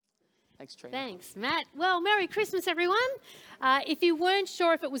Thanks, Trina. Thanks, Matt. Well, Merry Christmas, everyone. If you weren't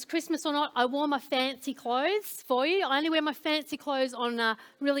sure if it was Christmas or not, I wore my fancy clothes for you. I only wear my fancy clothes on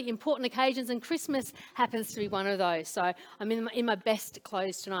really important occasions, and Christmas happens to be one of those. So I'm in my best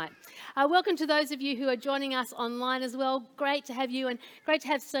clothes tonight. Welcome to those of you who are joining us online as well. Great to have you, and great to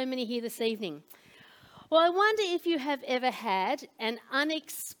have so many here this evening. Well, I wonder if you have ever had an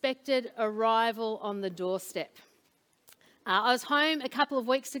unexpected arrival on the doorstep. I was home a couple of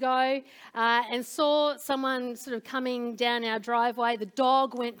weeks ago and saw someone sort of coming down our driveway. The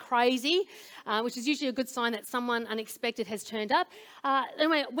dog went crazy, which is usually a good sign that someone unexpected has turned up.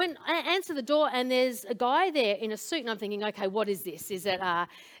 Anyway, when I answer the door and there's a guy there in a suit, and I'm thinking, okay, what is this? Is it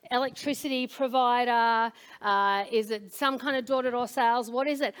electricity provider? Is it some kind of door-to-door sales? What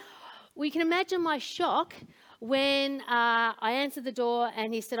is it? Well, you can imagine my shock when I answered the door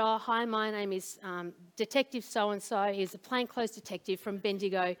and he said, "Oh, hi, my name is Detective so-and-so. He's a plainclothes detective from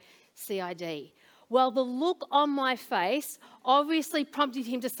Bendigo CID. Well, the look on my face obviously prompted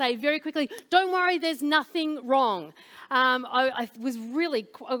him to say very quickly, "Don't worry, there's nothing wrong." It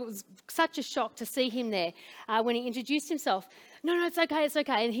was such a shock to see him there when he introduced himself. No, it's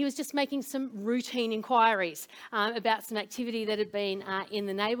okay. And he was just making some routine inquiries about some activity that had been in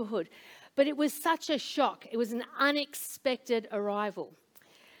the neighbourhood. But it was such a shock. It was an unexpected arrival.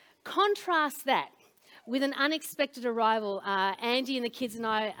 Contrast that with an unexpected arrival. Andy and the kids and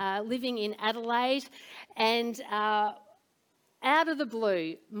I are living in Adelaide, and out of the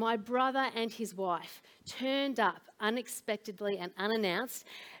blue, my brother and his wife turned up unexpectedly and unannounced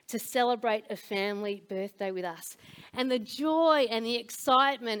to celebrate a family birthday with us. And the joy and the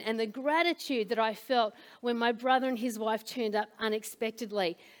excitement and the gratitude that I felt when my brother and his wife turned up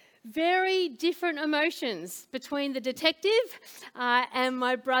unexpectedly. Very different emotions between the detective and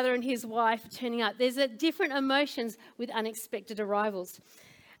my brother and his wife turning up. There's different emotions with unexpected arrivals.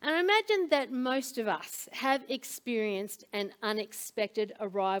 And I imagine that most of us have experienced an unexpected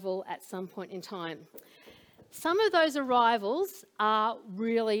arrival at some point in time. Some of those arrivals are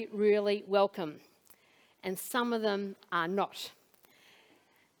really, really welcome, and some of them are not.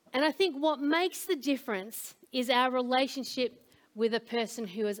 And I think what makes the difference is our relationship with a person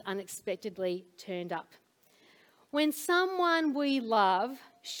who has unexpectedly turned up. When someone we love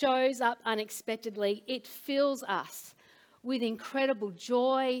shows up unexpectedly, it fills us with incredible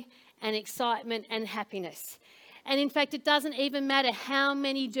joy and excitement and happiness. And in fact, it doesn't even matter how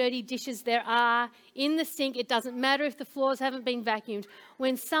many dirty dishes there are in the sink. It doesn't matter if the floors haven't been vacuumed.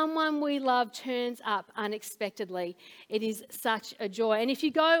 When someone we love turns up unexpectedly, it is such a joy. And if you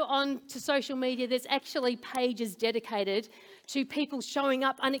go on to social media, there's actually pages dedicated to people showing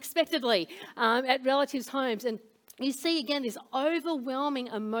up unexpectedly at relatives' homes. And you see, again, this overwhelming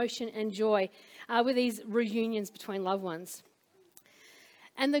emotion and joy with these reunions between loved ones.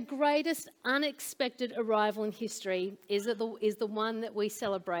 And the greatest unexpected arrival in history is the one that we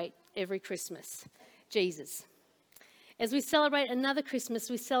celebrate every Christmas, Jesus. As we celebrate another Christmas,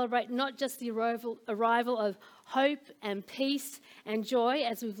 we celebrate not just the arrival of hope and peace and joy,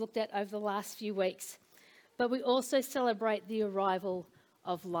 as we've looked at over the last few weeks, but we also celebrate the arrival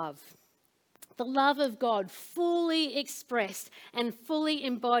of love. The love of God fully expressed and fully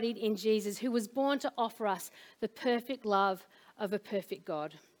embodied in Jesus, who was born to offer us the perfect love of a perfect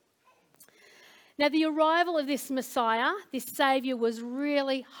God. Now, the arrival of this Messiah, this Saviour, was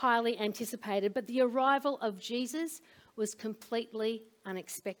really highly anticipated, but the arrival of Jesus was completely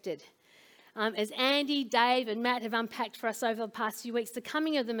unexpected. As Andy, Dave and Matt have unpacked for us over the past few weeks, the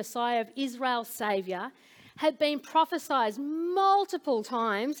coming of the Messiah, of Israel's Saviour, had been prophesied multiple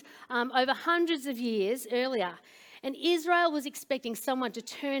times over hundreds of years earlier. And Israel was expecting someone to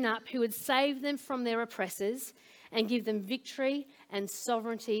turn up who would save them from their oppressors and give them victory and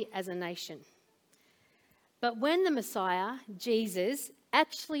sovereignty as a nation. But when the Messiah, Jesus,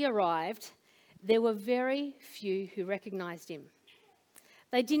 actually arrived, there were very few who recognised him.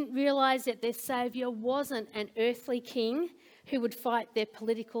 They didn't realise that their Saviour wasn't an earthly king who would fight their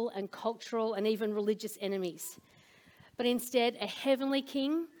political and cultural and even religious enemies, but instead a heavenly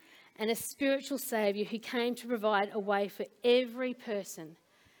king and a spiritual Saviour who came to provide a way for every person,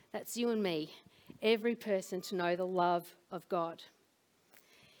 that's you and me, every person to know the love of God.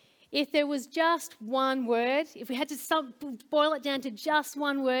 If there was just one word, if we had to boil it down to just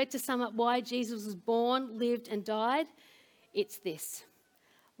one word to sum up why Jesus was born, lived and died, it's this: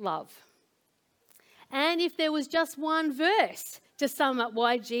 love. And if there was just one verse to sum up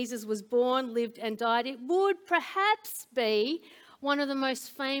why Jesus was born, lived and died, it would perhaps be one of the most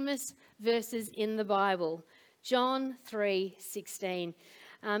famous verses in the Bible, John 3:16.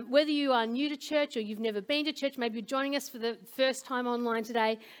 Whether you are new to church or you've never been to church, maybe you're joining us for the first time online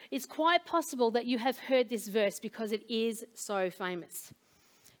today, it's quite possible that you have heard this verse because it is so famous.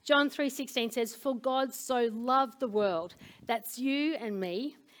 John 3:16 says, "For God so loved the world," that's you and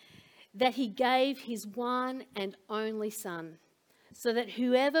me, "that he gave his one and only Son, so that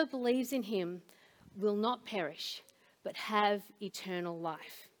whoever believes in him will not perish, but have eternal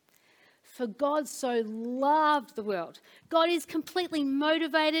life." For God so loved the world. God is completely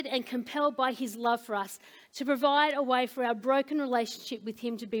motivated and compelled by his love for us to provide a way for our broken relationship with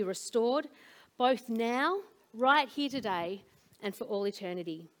him to be restored, both now, right here today, and for all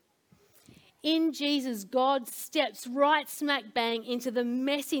eternity. In Jesus, God steps right smack bang into the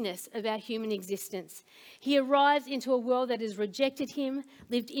messiness of our human existence. He arrives into a world that has rejected him,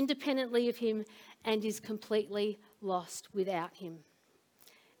 lived independently of him, and is completely lost without him.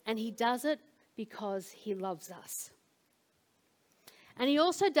 And he does it because he loves us. And he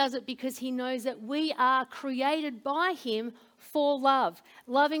also does it because he knows that we are created by him for love,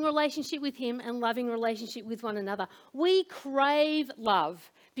 loving relationship with him and loving relationship with one another. We crave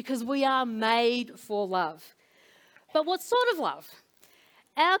love because we are made for love. But what sort of love?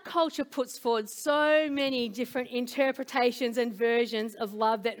 Our culture puts forward so many different interpretations and versions of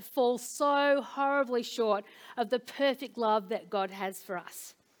love that fall so horribly short of the perfect love that God has for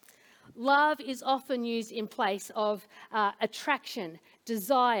us. Love is often used in place of attraction,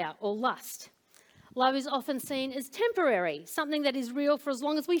 desire, or lust. Love is often seen as temporary, something that is real for as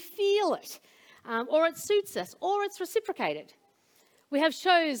long as we feel it, or it suits us, or it's reciprocated. We have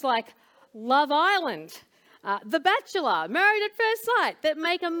shows like Love Island, The Bachelor, Married at First Sight, that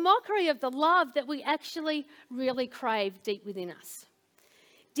make a mockery of the love that we actually really crave deep within us.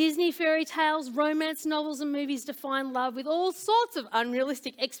 Disney fairy tales, romance novels and movies define love with all sorts of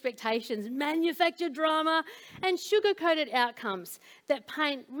unrealistic expectations, manufactured drama and sugar-coated outcomes that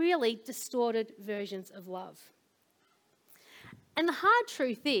paint really distorted versions of love. And the hard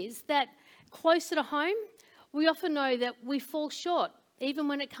truth is that closer to home, we often know that we fall short, even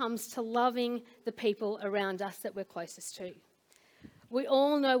when it comes to loving the people around us that we're closest to. We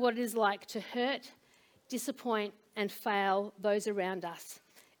all know what it is like to hurt, disappoint and fail those around us,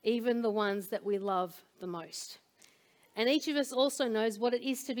 even the ones that we love the most. And each of us also knows what it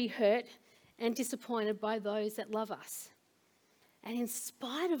is to be hurt and disappointed by those that love us. And in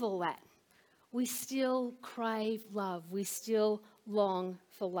spite of all that, we still crave love. We still long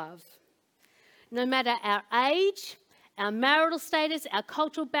for love. No matter our age, our marital status, our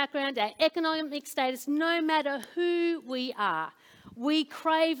cultural background, our economic status, no matter who we are, we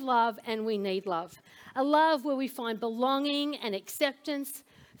crave love and we need love. A love where we find belonging and acceptance,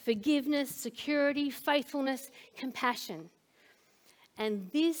 forgiveness, security, faithfulness, compassion. And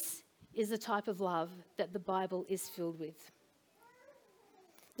this is the type of love that the Bible is filled with.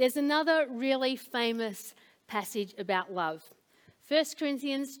 There's another really famous passage about love. 1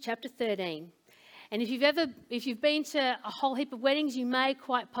 Corinthians chapter 13. And if you've been to a whole heap of weddings, you may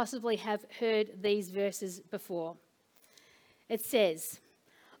quite possibly have heard these verses before. It says,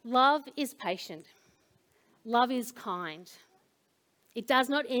 "Love is patient. Love is kind. It does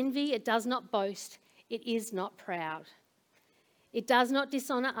not envy, it does not boast, it is not proud. It does not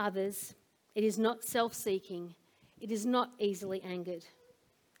dishonour others, it is not self-seeking, it is not easily angered,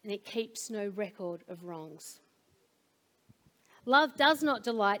 and it keeps no record of wrongs. Love does not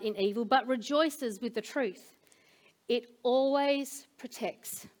delight in evil, but rejoices with the truth. It always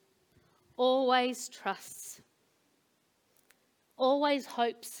protects, always trusts, always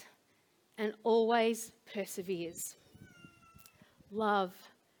hopes, and always perseveres. Love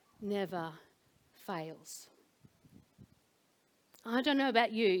never fails." I don't know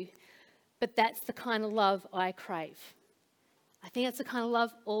about you, but that's the kind of love I crave. I think it's the kind of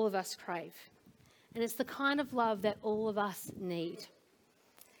love all of us crave. And it's the kind of love that all of us need.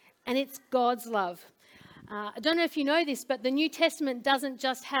 And it's God's love. I don't know if you know this, but the New Testament doesn't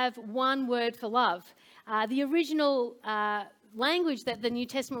just have one word for love. The original language that the New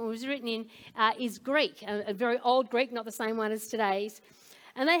Testament was written in is Greek, a very old Greek, not the same one as today's.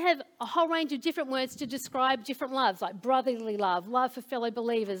 And they have a whole range of different words to describe different loves, like brotherly love, love for fellow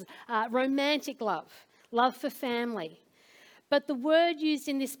believers, romantic love, love for family. But the word used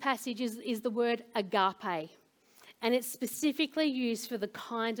in this passage is the word agape. And it's specifically used for the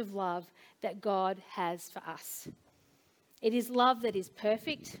kind of love that God has for us. It is love that is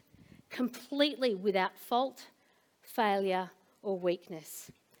perfect, completely without fault, failure, or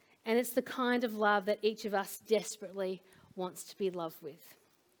weakness. And it's the kind of love that each of us desperately wants to be loved with.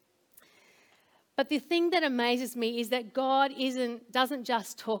 But the thing that amazes me is that God doesn't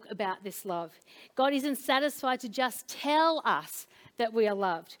just talk about this love. God isn't satisfied to just tell us that we are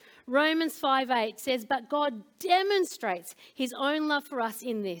loved. Romans 5:8 says, "But God demonstrates his own love for us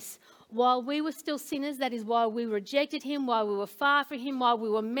in this. While we were still sinners, that is, while we rejected him, while we were far from him, while we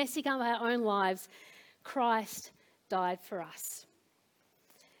were messing up our own lives, Christ died for us."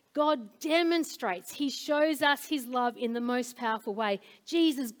 God demonstrates, he shows us his love in the most powerful way.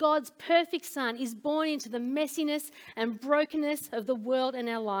 Jesus, God's perfect Son, is born into the messiness and brokenness of the world and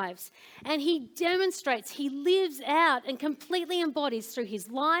our lives. And he demonstrates, he lives out and completely embodies through his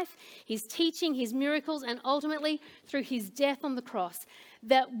life, his teaching, his miracles, and ultimately through his death on the cross,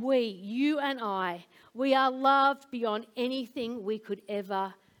 that we, you and I, we are loved beyond anything we could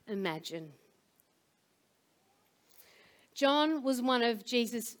ever imagine. John was one of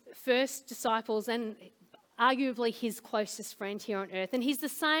Jesus' first disciples and arguably his closest friend here on earth. And he's the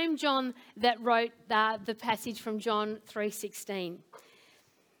same John that wrote the passage from John 3:16.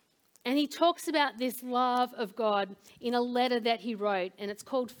 And he talks about this love of God in a letter that he wrote, and it's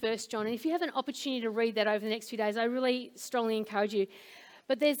called 1 John. And if you have an opportunity to read that over the next few days, I really strongly encourage you.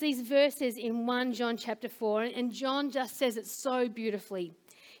 But there's these verses in 1 John chapter 4, and John just says it so beautifully.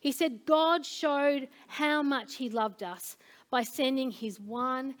 He said, "God showed how much he loved us by sending his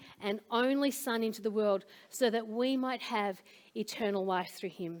one and only Son into the world so that we might have eternal life through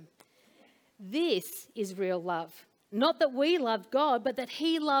him." This is real love. Not that we loved God, but that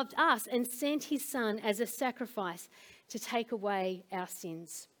he loved us and sent his Son as a sacrifice to take away our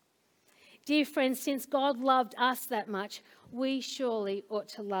sins. Dear friends, since God loved us that much, we surely ought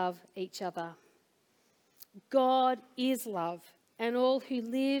to love each other. God is love, and all who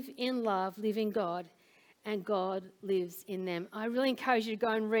live in love live in God, and God lives in them. I really encourage you to go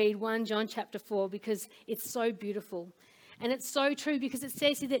and read 1 John chapter 4 because it's so beautiful. And it's so true because it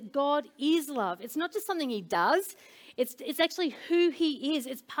says here that God is love. It's not just something he does, it's actually who he is.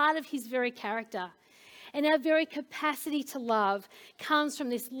 It's part of his very character. And our very capacity to love comes from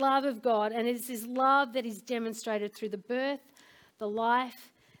this love of God, and it's this love that is demonstrated through the birth, the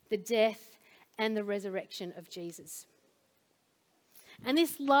life, the death, and the resurrection of Jesus. And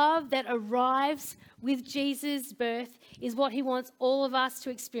this love that arrives with Jesus' birth is what he wants all of us to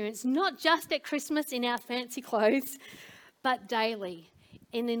experience, not just at Christmas in our fancy clothes, but daily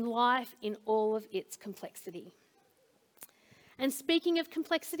and in life in all of its complexity. And speaking of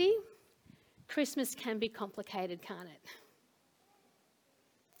complexity, Christmas can be complicated, can't it?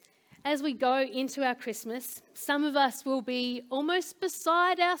 As we go into our Christmas, some of us will be almost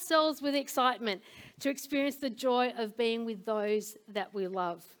beside ourselves with excitement to experience the joy of being with those that we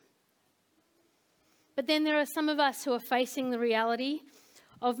love. But then there are some of us who are facing the reality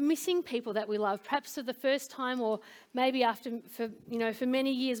of missing people that we love, perhaps for the first time, or maybe for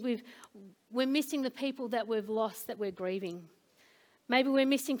many years we're missing the people that we've lost, that we're grieving. Maybe we're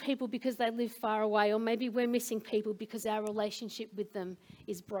missing people because they live far away, or maybe we're missing people because our relationship with them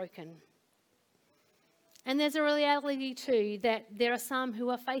is broken. And there's a reality too that there are some who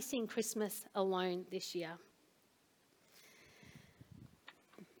are facing Christmas alone this year.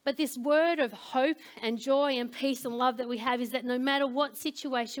 But this word of hope and joy and peace and love that we have is that no matter what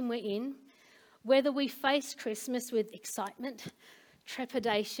situation we're in, whether we face Christmas with excitement,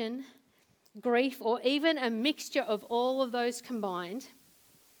 trepidation, grief, or even a mixture of all of those combined,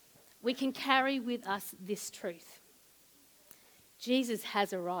 we can carry with us this truth. Jesus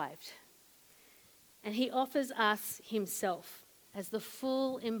has arrived, and he offers us himself as the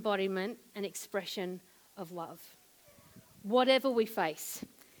full embodiment and expression of love. Whatever we face,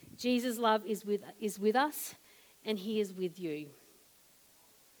 Jesus' love is with us, and he is with you.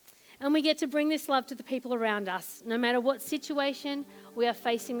 And we get to bring this love to the people around us. No matter what situation we are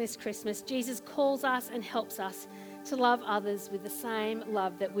facing this Christmas, Jesus calls us and helps us to love others with the same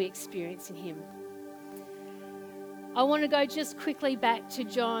love that we experience in him. I want to go just quickly back to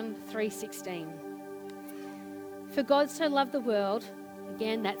John 3:16. For God so loved the world,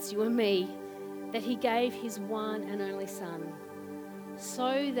 again that's you and me, that he gave his one and only Son,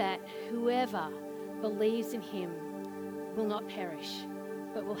 so that whoever believes in him will not perish,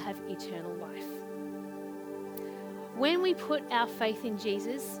 but will have eternal life. When we put our faith in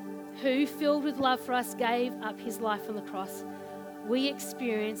Jesus, who, filled with love for us, gave up his life on the cross, we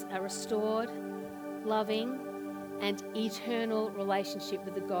experience a restored, loving, and eternal relationship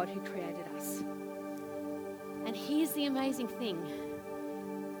with the God who created us. And here's the amazing thing.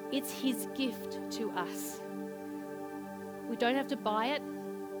 It's his gift to us. We don't have to buy it.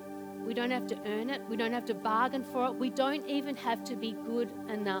 We don't have to earn it. We don't have to bargain for it. We don't even have to be good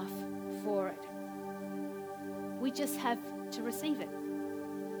enough for it. We just have to receive it.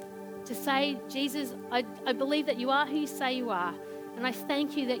 To say, Jesus, I believe that you are who you say you are. And I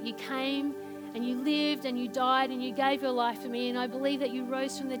thank you that you came and you lived and you died and you gave your life for me, and I believe that you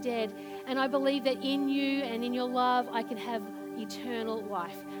rose from the dead, and I believe that in you and in your love I can have eternal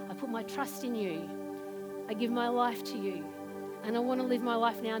life. I put my trust in you. I give my life to you, and I want to live my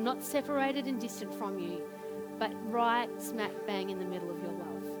life now not separated and distant from you, but right smack bang in the middle of your love.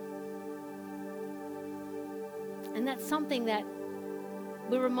 And that's something that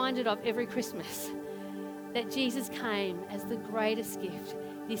we're reminded of every Christmas, that Jesus came as the greatest gift,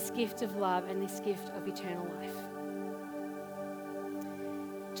 this gift of love and this gift of eternal life.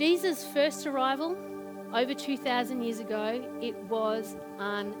 Jesus' first arrival over 2,000 years ago, it was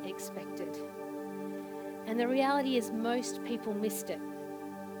unexpected. And the reality is most people missed it.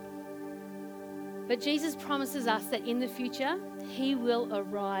 But Jesus promises us that in the future, he will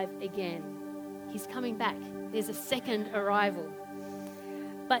arrive again. He's coming back. There's a second arrival.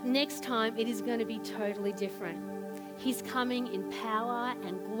 But next time, it is going to be totally different. He's coming in power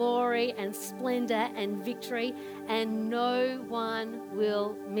and glory and splendor and victory, and no one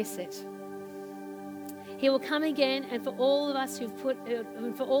will miss it. He will come again, and for all of us who've put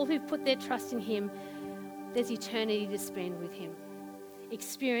their trust in him, there's eternity to spend with him,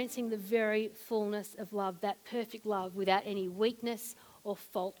 experiencing the very fullness of love, that perfect love without any weakness or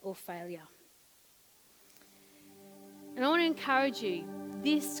fault or failure. And I want to encourage you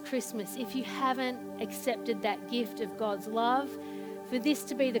this Christmas, if you haven't accepted that gift of God's love, for this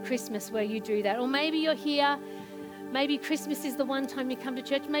to be the Christmas where you do that. Or maybe you're here, maybe Christmas is the one time you come to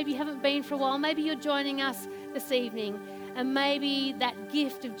church, maybe you haven't been for a while, maybe you're joining us this evening, and maybe that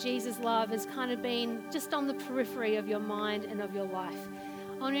gift of Jesus' love has kind of been just on the periphery of your mind and of your life.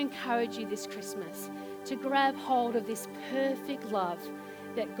 I want to encourage you this Christmas to grab hold of this perfect love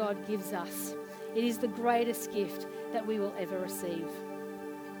that God gives us. It is the greatest gift that we will ever receive.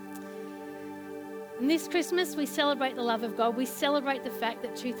 And this Christmas, we celebrate the love of God. We celebrate the fact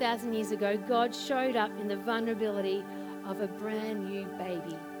that 2,000 years ago, God showed up in the vulnerability of a brand new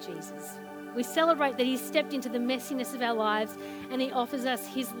baby, Jesus. We celebrate that he stepped into the messiness of our lives and he offers us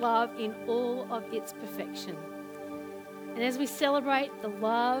his love in all of its perfection. And as we celebrate the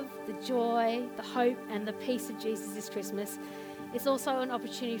love, the joy, the hope, and the peace of Jesus this Christmas, it's also an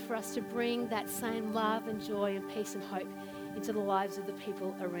opportunity for us to bring that same love and joy and peace and hope into the lives of the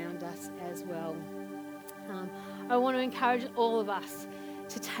people around us as well. I want to encourage all of us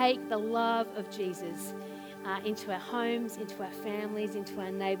to take the love of Jesus into our homes, into our families, into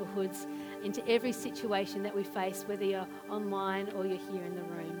our neighbourhoods, into every situation that we face, whether you're online or you're here in the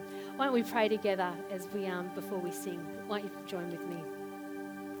room. Why don't we pray together as we before we sing? Why don't you join with me?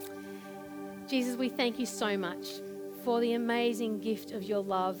 Jesus, we thank you so much for the amazing gift of your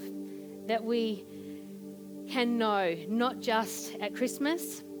love that we can know, not just at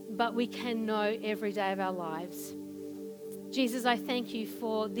Christmas, but we can know every day of our lives. Jesus, I thank you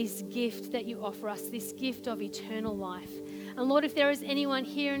for this gift that you offer us, this gift of eternal life. And Lord, if there is anyone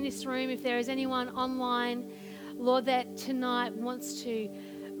here in this room, if there is anyone online, Lord, that tonight wants to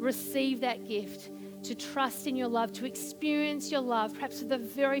receive that gift, to trust in your love, to experience your love, perhaps for the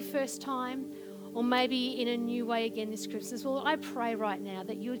very first time, or maybe in a new way again this Christmas, Lord, I pray right now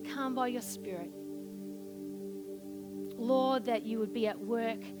that you would come by your Spirit. Lord, that you would be at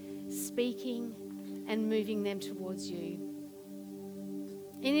work speaking and moving them towards you.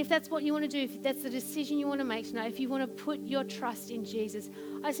 And if that's what you want to do, if that's the decision you want to make tonight, if you want to put your trust in Jesus,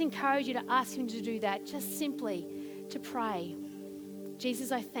 I just encourage you to ask him to do that, just simply to pray.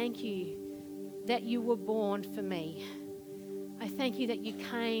 Jesus, I thank you that you were born for me. I thank you that you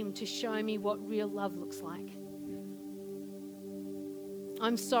came to show me what real love looks like.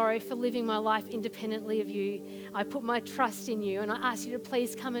 I'm sorry for living my life independently of you. I put my trust in you, and I ask you to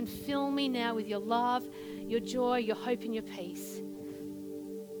please come and fill me now with your love, your joy, your hope, and your peace.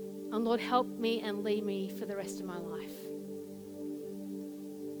 And Lord, help me and lead me for the rest of my life.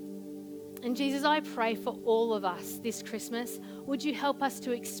 And Jesus, I pray for all of us this Christmas. Would you help us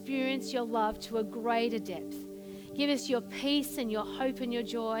to experience your love to a greater depth? Give us your peace and your hope and your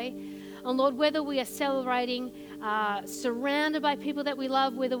joy. And Lord, whether we are celebrating, surrounded by people that we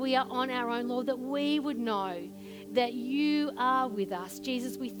love, whether we are on our own, Lord, that we would know that you are with us.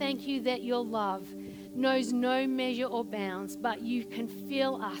 Jesus, we thank you that your love knows no measure or bounds, but you can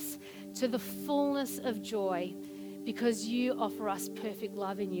fill us to the fullness of joy because you offer us perfect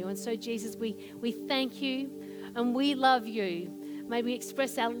love in you. And so, Jesus, we thank you and we love you. May we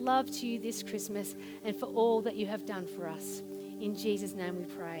express our love to you this Christmas and for all that you have done for us. In Jesus' name we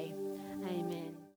pray. Amen.